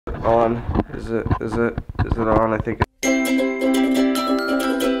on? Is it on? I think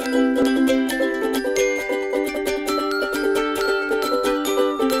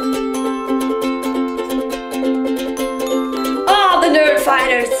Oh, the Nerd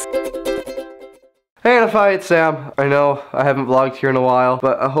Fighters! Hey NFI, it's Sam. I know I haven't vlogged here in a while,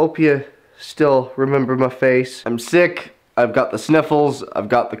 but I hope you still remember my face. I'm sick, I've got the sniffles, I've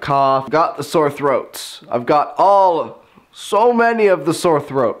got the cough, I've got the sore throats. I've got so many of the sore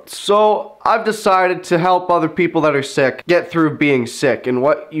throats. So I've decided to help other people that are sick get through being sick and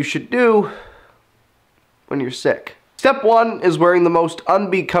what you should do when you're sick. Step 1 is wearing the most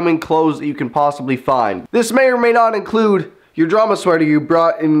unbecoming clothes that you can possibly find. This may or may not include your drama sweater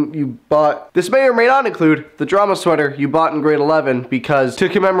This may or may not include the drama sweater you bought in grade 11 because to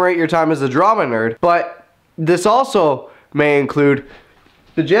commemorate your time as a drama nerd, but this also may include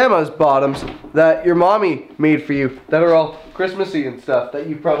pajamas bottoms that your mommy made for you that are all Christmassy and stuff that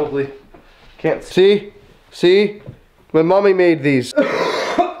you probably can't see. See? My mommy made these.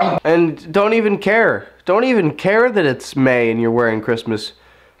 And don't even care that it's May and you're wearing Christmas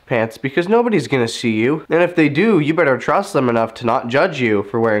pants because nobody's gonna see you. And if they do, you better trust them enough to not judge you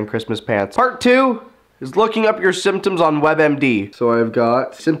for wearing Christmas pants. Part 2 is looking up your symptoms on WebMD. So I've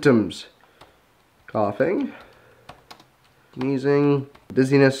got symptoms: coughing, sneezing,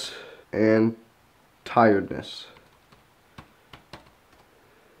 dizziness, and tiredness.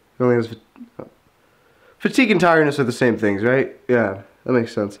 Fatigue and tiredness are the same things, right? Yeah. That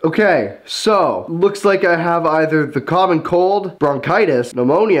makes sense. Okay, so looks like I have either the common cold, bronchitis,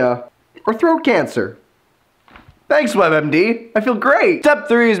 pneumonia, or throat cancer. Thanks, WebMD. I feel great. Step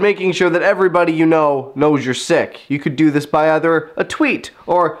 3 is making sure that everybody you know knows you're sick. You could do this by either a tweet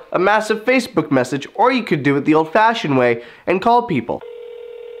or a massive Facebook message, or you could do it the old-fashioned way and call people.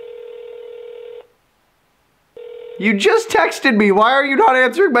 You just texted me. Why are you not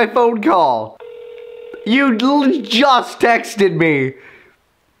answering my phone call? You just texted me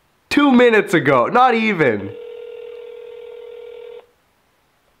 2 minutes ago, not even.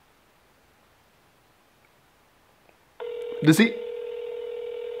 Does he?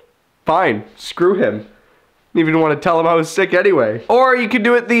 Fine, screw him. Didn't even want to tell him I was sick anyway. Or you could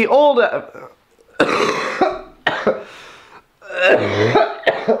do it the old...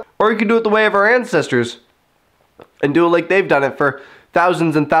 Or you could do it the way of our ancestors and do it like they've done it for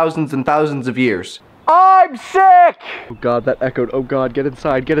thousands and thousands and thousands of years. I'm sick! Oh god, that echoed. Oh god, get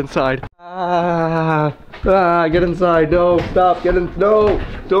inside, get inside. Get inside. No, stop, no,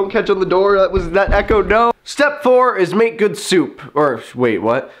 don't catch on the door. That echoed, no. Step 4 is make good soup. Or, wait,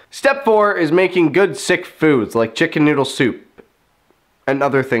 what? Step 4 is making good sick foods, like chicken noodle soup. And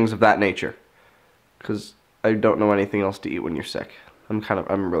other things of that nature. Because I don't know anything else to eat when you're sick.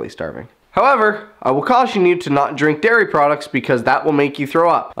 I'm really starving. However, I will caution you to not drink dairy products because that will make you throw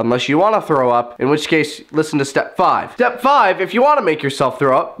up. Unless you want to throw up, in which case, listen to step 5. Step 5, if you want to make yourself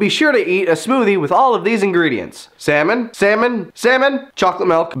throw up, be sure to eat a smoothie with all of these ingredients. Salmon, chocolate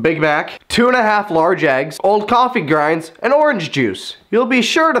milk, Big Mac, 2.5 large eggs, old coffee grinds, and orange juice. You'll be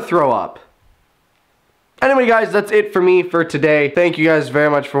sure to throw up. Anyway guys, that's it for me for today. Thank you guys very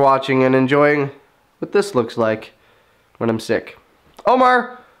much for watching and enjoying what this looks like when I'm sick.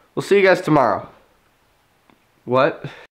 Omar! We'll see you guys tomorrow. What?